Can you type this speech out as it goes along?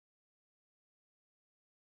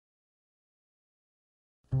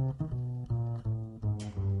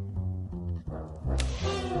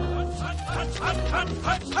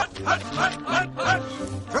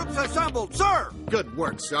Troops assembled, sir! Good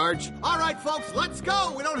work, Sarge. All right, folks, let's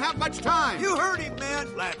go. We don't have much time. You heard him, man.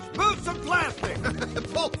 Let's move some plastic.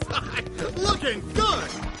 Bullseye. Looking good.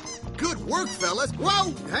 Good work, fellas.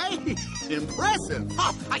 Whoa, hey, impressive.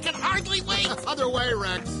 Oh, I can hardly wait. Other way,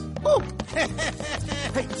 Rex. Woo.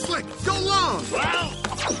 Hey, Slick, go long.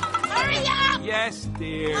 Hurry up! Yes,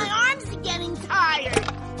 dear. My arms are getting tired.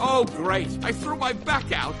 Oh, great. I threw my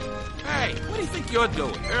back out. Hey, what do you think you're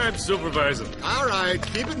doing? I'm supervising. All right,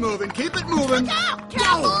 keep it moving, keep it moving. Go!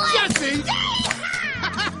 Careful! Go, Jesse!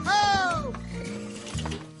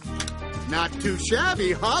 Not too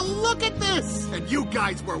shabby, huh? Look at this! And you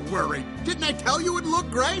guys were worried. Didn't I tell you it'd look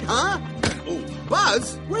great, huh? Oh,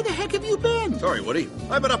 Buzz, where the heck have you been? Sorry, Woody.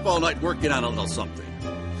 I've been up all night working on a little something.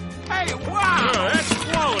 Hey, wow! Oh, that's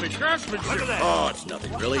quality craftsmanship. Look at that. Oh, it's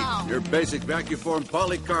nothing, really. Your basic vacuum form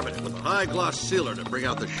polycarbonate with a high gloss sealer to bring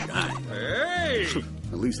out the shine. Hey!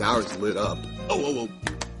 At least ours lit up. Oh.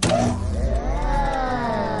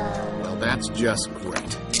 Well, that's just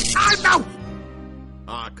great. Ah, no!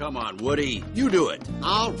 Ah, come on, Woody. You do it.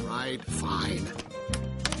 All right, fine.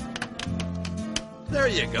 There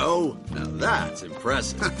you go. Now that's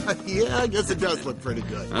impressive. Yeah, I guess it does look pretty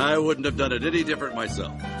good. I wouldn't have done it any different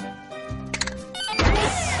myself.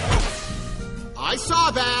 I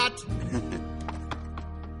saw that.